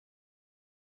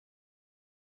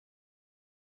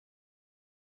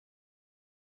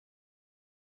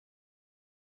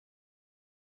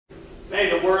May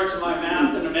the words of my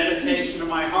mouth and the meditation of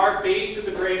my heart be to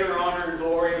the greater honor and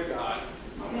glory of God.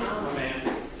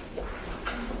 Amen.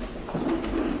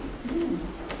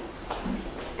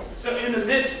 So in the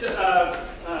midst of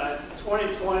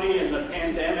 2020 and the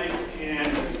pandemic, and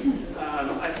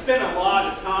I spent a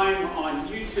lot of time on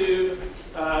YouTube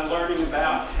learning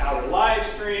about how to live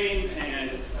stream,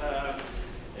 and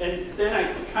then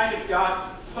I kind of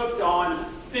got hooked on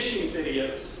fishing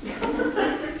videos.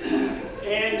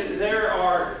 And there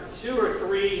are 2 or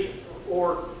 3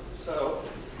 or so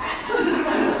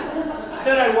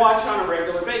that I watch on a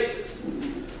regular basis.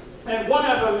 And one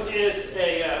of them is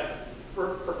a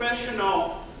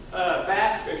professional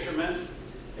bass fisherman,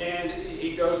 and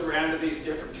he goes around to these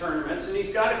different tournaments, and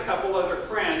he's got a couple other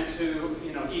friends who,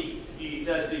 you know, he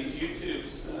does these YouTube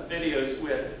videos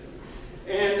with.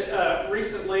 And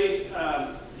recently,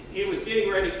 he was getting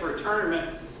ready for a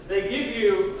tournament. They give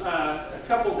you a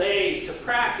couple days to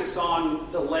practice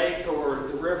on the lake or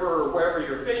the river or wherever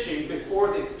you're fishing before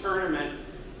the tournament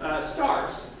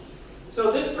starts.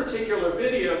 So this particular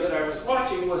video that I was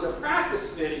watching was a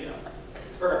practice video,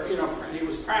 or he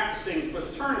was practicing for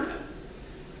the tournament.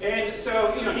 And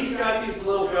so he's got these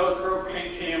little GoPro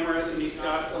cameras, and he's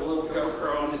got a little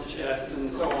GoPro on his chest, and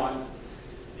so on.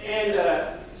 And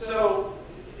so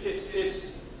the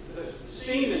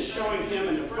scene is showing him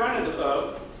in the front of the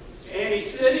boat. And he's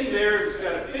sitting there, he's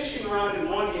got a fishing rod in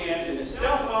one hand and his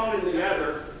cell phone in the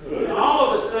other. And all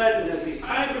of a sudden, as he's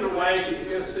typing away, he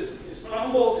just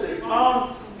fumbles his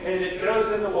phone and it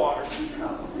goes in the water.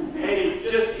 And he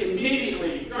just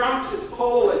immediately drops his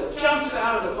pole and jumps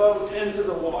out of the boat into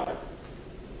the water.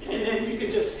 And then you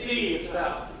can just see it's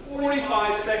about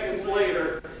 45 seconds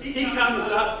later, he comes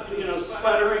up,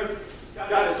 sputtering,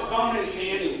 got his phone in his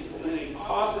hand, and he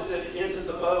tosses it into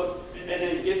the boat. And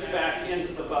then he gets back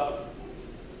into the boat.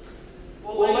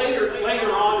 Well,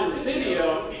 later on in the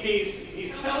video,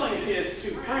 he's telling his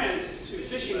 2 friends, his 2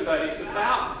 fishing buddies,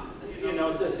 about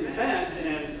this event,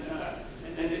 and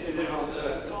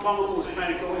the phone was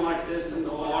kind of going like this in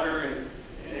the water,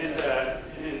 and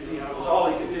it was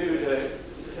all he could do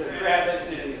to grab it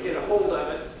and get a hold of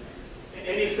it.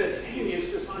 And he says,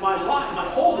 my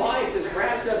whole life is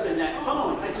wrapped up in that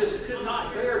phone. I just could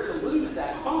not bear to lose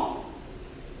that phone.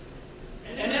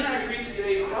 And then I read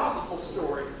today's gospel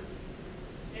story,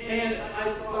 and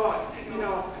I thought,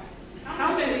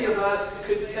 how many of us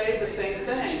could say the same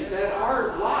thing, that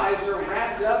our lives are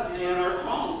wrapped up in our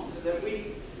phones, that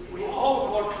we all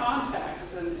of our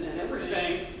contacts and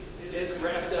everything is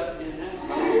wrapped up in that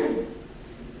phone.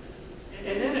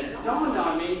 And then it dawned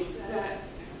on me that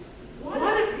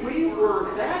what if we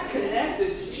were that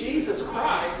connected to Jesus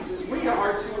Christ as we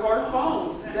are to our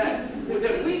phones, that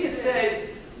we could say,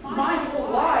 my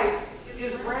whole life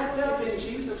is wrapped up in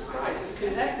Jesus Christ, is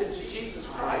connected to Jesus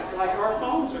Christ, like our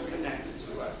phones are connected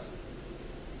to us.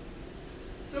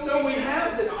 So we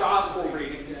have this gospel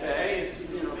reading today. It's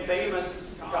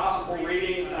famous gospel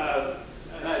reading of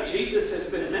Jesus has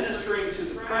been ministering to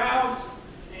the crowds,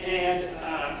 and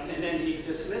then he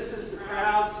dismisses the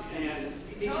crowds, and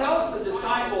he tells the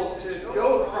disciples to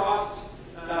go across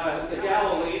the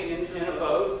Galilee in a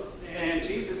boat. And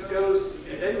Jesus goes,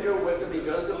 he doesn't go with them, he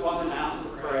goes up on the mountain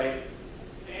to pray.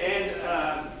 And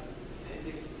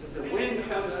the wind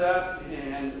comes up,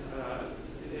 and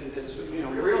it's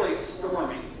really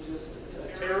stormy, just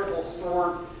a terrible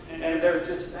storm. And they're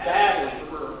just battling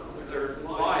for their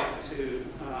life to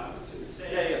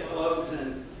stay afloat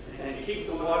and keep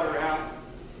the water out.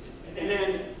 And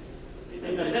then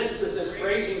in the midst of this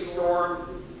raging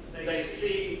storm, they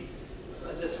see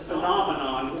this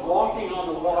phenomenon walking on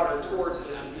the water towards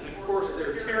them, and of course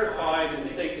they're terrified and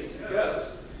they think it's a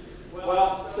ghost.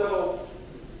 Well, so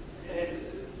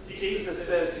Jesus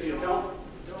says, don't,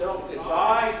 it's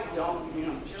I,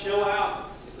 don't, chill out,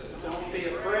 don't be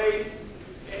afraid.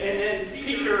 And then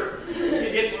Peter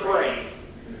gets brave.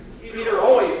 Peter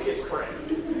always gets brave.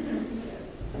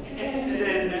 And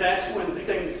then that's when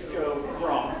things go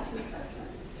wrong.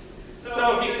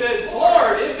 So he says,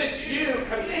 Lord, if it's you,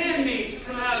 command me to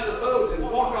come out of the boat and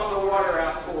walk on the water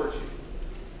out towards you.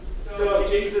 So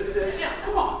Jesus says, yeah,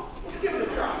 come on, let's give it a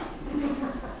try.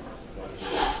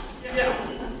 Yeah.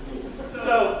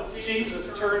 So Jesus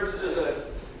turns to the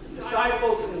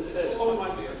disciples and says, hold my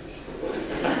beer.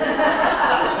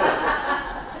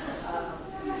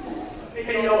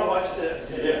 Hey, y'all watch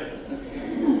this. Yeah.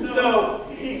 So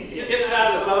he gets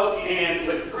out of the boat, and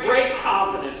with great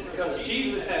confidence, because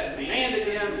Jesus has commanded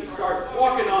him, he starts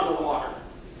walking on the water.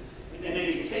 And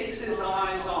then he takes his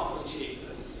eyes off of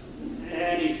Jesus.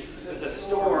 And he sees the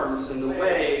storms and the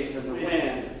waves and the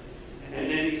wind. And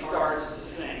then he starts to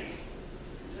sink,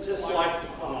 just like the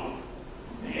phone.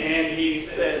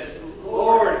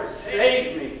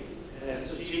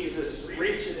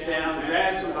 down,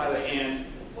 grabs him by the hand,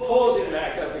 pulls him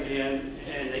back up again,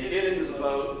 and they get into the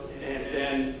boat, and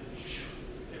then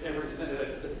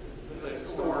the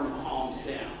storm calms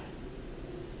down.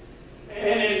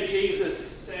 And then Jesus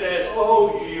says,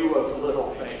 "Oh, you of little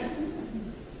faith."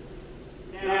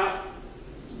 Now,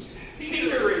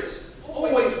 Peter is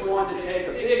always one to take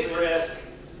a big risk,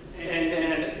 and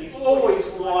then he's always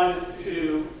one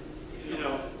to,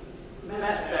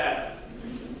 mess that up.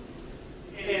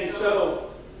 And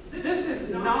so, this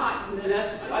is not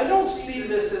necessary. I don't see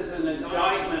this as an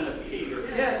indictment of Peter.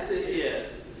 Yes, it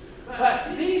is.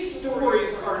 But these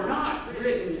stories are not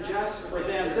written just for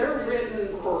them. They're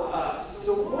written for us.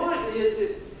 So what is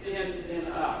it in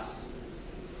us?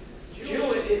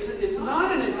 Julie, it's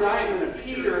not an indictment of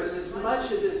Peter as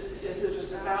much as it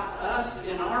is about us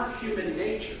in our human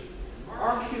nature.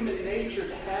 Our human nature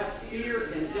to have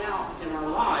fear and doubt in our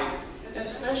life,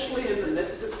 especially in the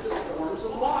midst of the storms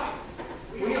of life.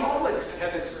 We all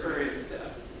have experienced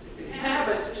them. If you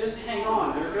haven't, just hang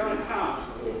on. They're going to come.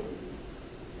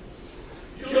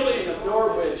 Julian of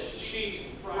Norwich, she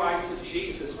writes of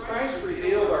Jesus, "Christ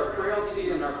revealed our frailty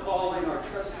and our falling, our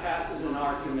trespasses and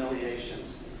our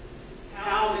humiliations."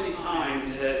 How many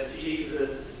times has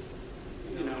Jesus,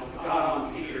 got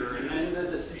on Peter, and then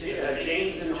there's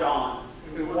James and John,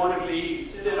 who want to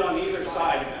sit on either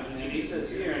side of him, and he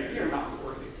says, "You're not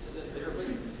worthy to sit there."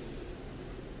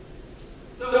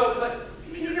 But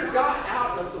Peter got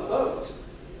out of the boat.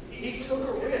 He took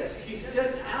a risk. He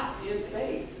stepped out in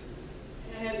faith.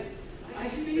 And I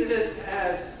see this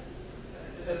as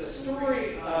a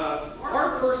story of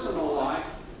our personal life,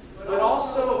 but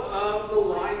also of the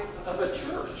life of a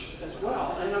church as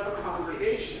well, and of a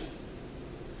congregation.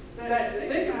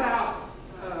 Think about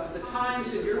the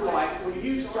times in your life when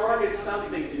you started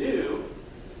something new,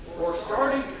 or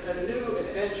started a new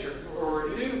adventure, or a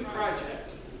new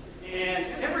project, and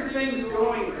everything's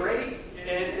going great,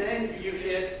 and then you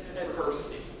hit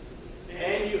adversity,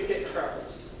 and you hit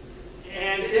troubles.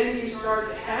 And then you start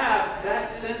to have that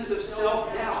sense of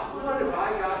self-doubt. What have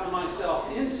I gotten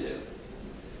myself into?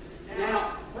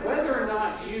 Now, whether or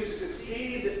not you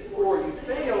succeed or you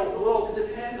fail will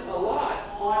depend a lot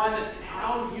on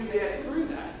how you get through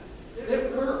that.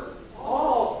 That we're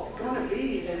all going to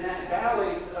be in that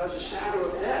valley of the shadow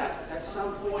of death at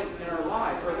some point in our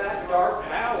life, or that dark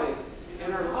valley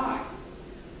in our life.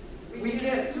 We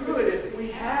get through it if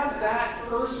we have that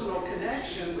personal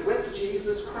connection with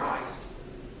Jesus Christ.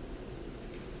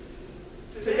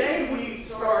 Today we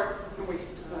start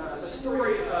the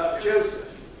story of Joseph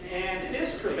and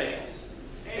his travails.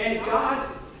 And God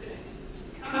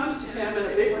comes to him in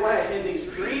a big way in these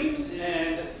dreams.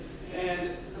 And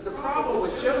the problem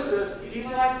with Joseph, he's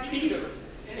like Peter,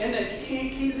 in that he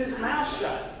can't keep his mouth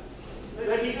shut.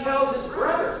 But he tells his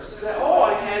brothers that,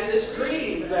 I had this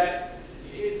dream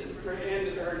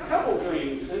or a couple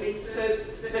dreams, and he says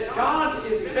that God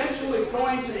is eventually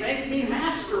going to make me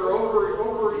master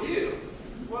over you.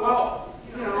 Well,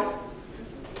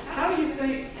 how do you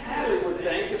think Hattie would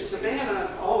think if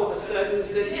Savannah all of a sudden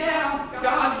said, "Yeah,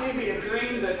 God gave me a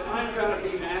dream that I'm going to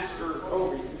be master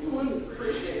over you"? You wouldn't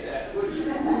appreciate that, would you?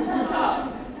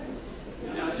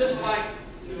 Just like,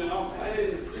 I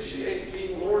didn't appreciate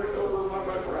being lorded over by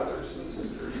my brothers and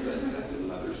sisters, but that's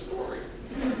another story.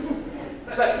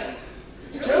 But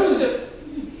Joseph,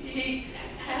 he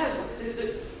has,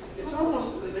 it's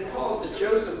almost, they call it the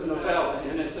Joseph novella,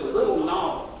 and it's a little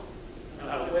novel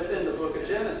within the book of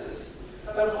Genesis,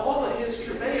 about all of his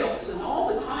travails and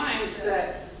all the times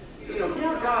that,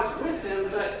 God's with him,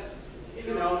 but,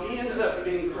 he ends up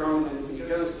being thrown, and he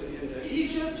goes into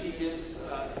Egypt, he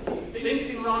thinks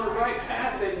he's on the right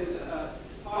path, and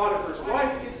Potiphar's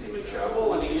wife gets him in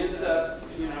trouble, and he ends up,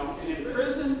 in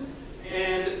prison.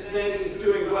 And then he's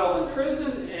doing well in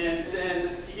prison, and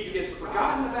then he gets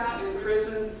forgotten about in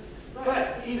prison.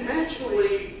 But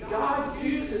eventually, God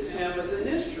uses him as an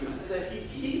instrument, that he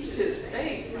keeps his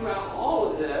faith throughout all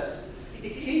of this. He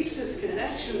keeps his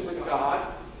connection with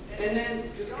God, and then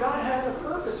because God has a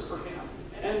purpose for him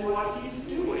and what he's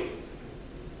doing.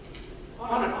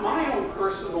 On my own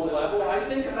personal level, I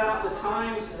think about the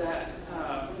times that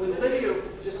when Lydia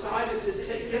decided to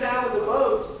get out of the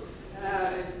boat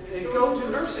and go to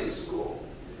nursing school.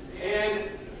 And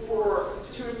for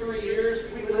 2 or 3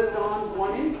 years, we lived on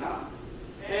one income.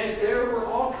 And there were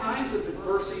all kinds of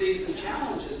adversities and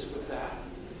challenges with that.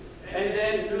 And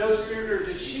then no sooner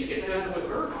did she get done with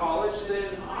her college than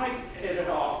I headed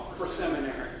off for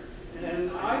seminary.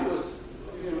 And I was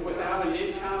without an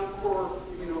income for,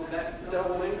 that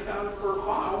double income for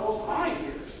almost 5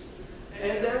 years.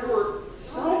 And there were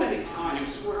so many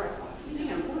times where I thought,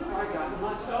 man, what have I gotten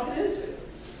myself into?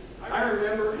 I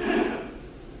remember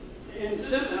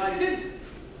and I did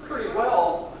pretty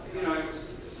well. You know, I was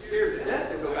scared to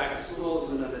death to go back to school as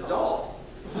an adult.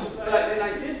 And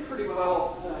I did pretty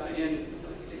well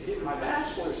to get my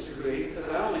bachelor's degree because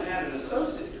I only had an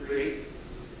associate degree.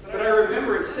 But I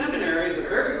remember in seminary, the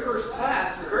very first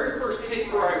class, the very first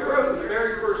paper I wrote, the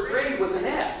very first grade was an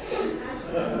F.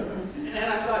 And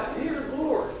I thought, dear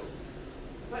Lord.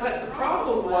 But the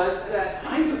problem was that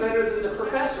I knew better than the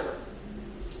professor.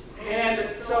 And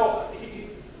so he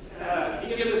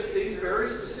gives us these very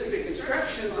specific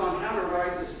instructions on how to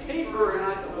write this paper, and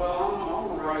I thought, well, I'm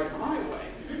going to write it my way.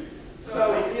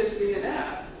 So he gives me an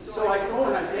F. So I go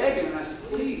and I beg him, and I said,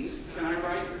 please, can I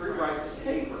rewrite this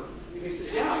paper? And he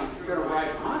said, yeah, you're going to write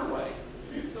it my way.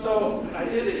 So I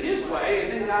did it his way,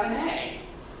 and then got an A.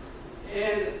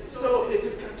 And so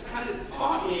it kind of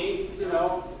taught me, you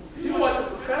know, do what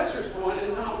the professors want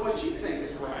and not what you think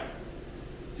is right.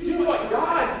 Do what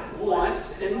God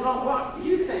wants and not what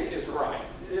you think is right,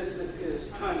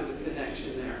 is kind of the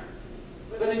connection there.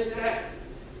 But it's that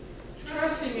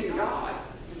trusting in God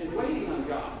and waiting on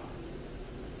God.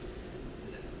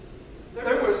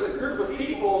 There was a group of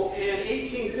people in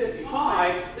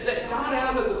 1855 that got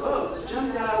out of the boat, that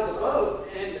jumped out of the boat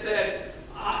and said,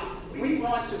 we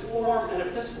want to form an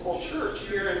Episcopal church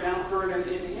here in Mount Vernon,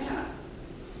 Indiana.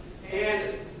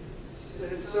 And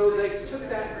so they took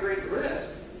that great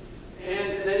risk.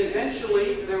 And then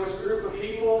eventually there was a group of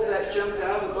people that jumped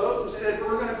out of the boat and said,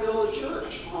 we're going to build a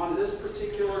church on this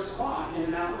particular spot in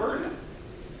Mount Vernon.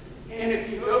 And if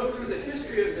you go through the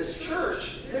history of this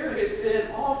church, there has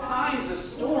been all kinds of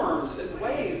storms and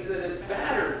waves that have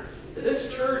battered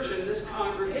this church and this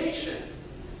congregation.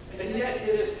 And yet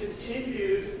it has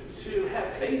continued to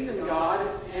have faith in God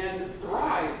and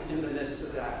thrive in the midst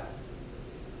of that.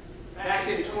 Back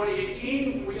in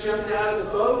 2018, we jumped out of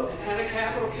the boat and had a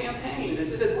capital campaign and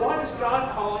said, what is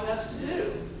God calling us to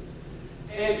do?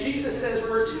 And Jesus says,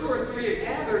 where 2 or 3 are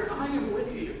gathered, I am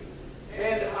with you.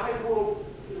 And I will,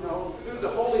 through the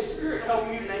Holy Spirit,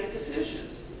 help you make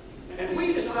decisions. And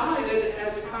we decided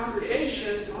as a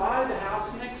congregation to buy the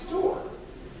house next door.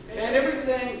 And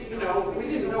everything, we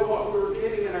didn't know what we were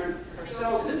getting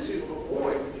ourselves into, but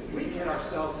boy, did we get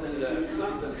ourselves into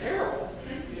something terrible,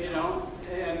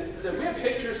 And then we have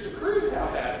pictures to prove how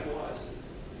bad it was.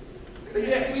 But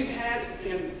yet we've had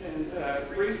in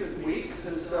recent weeks,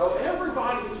 and so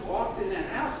everybody who's walked in that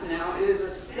house now is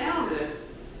astounded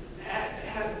at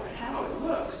how it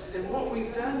looks and what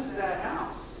we've done to that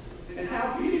house and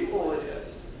how beautiful it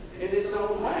is in its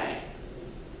own way.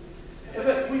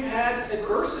 But we've had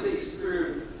adversities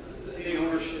through the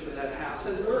ownership of that house,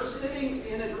 and we're sitting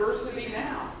in adversity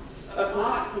now of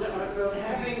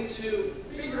having to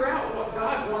figure out what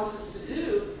God wants us to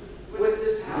do with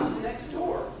this house next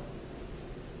door.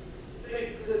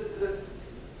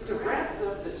 To wrap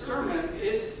up the sermon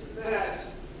is that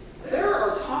there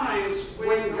are times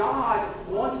when God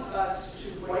wants us to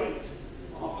wait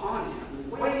upon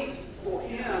Him, wait for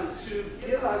Him to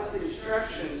give us the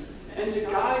instructions and to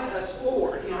guide us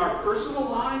forward in our personal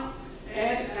life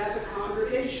and as a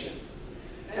congregation.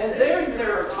 And then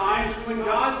there are times when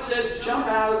God says, jump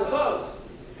out of the boat.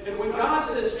 And when God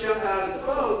says, jump out of the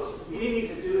boat, we need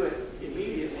to do it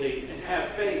immediately and have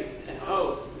faith and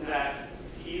hope that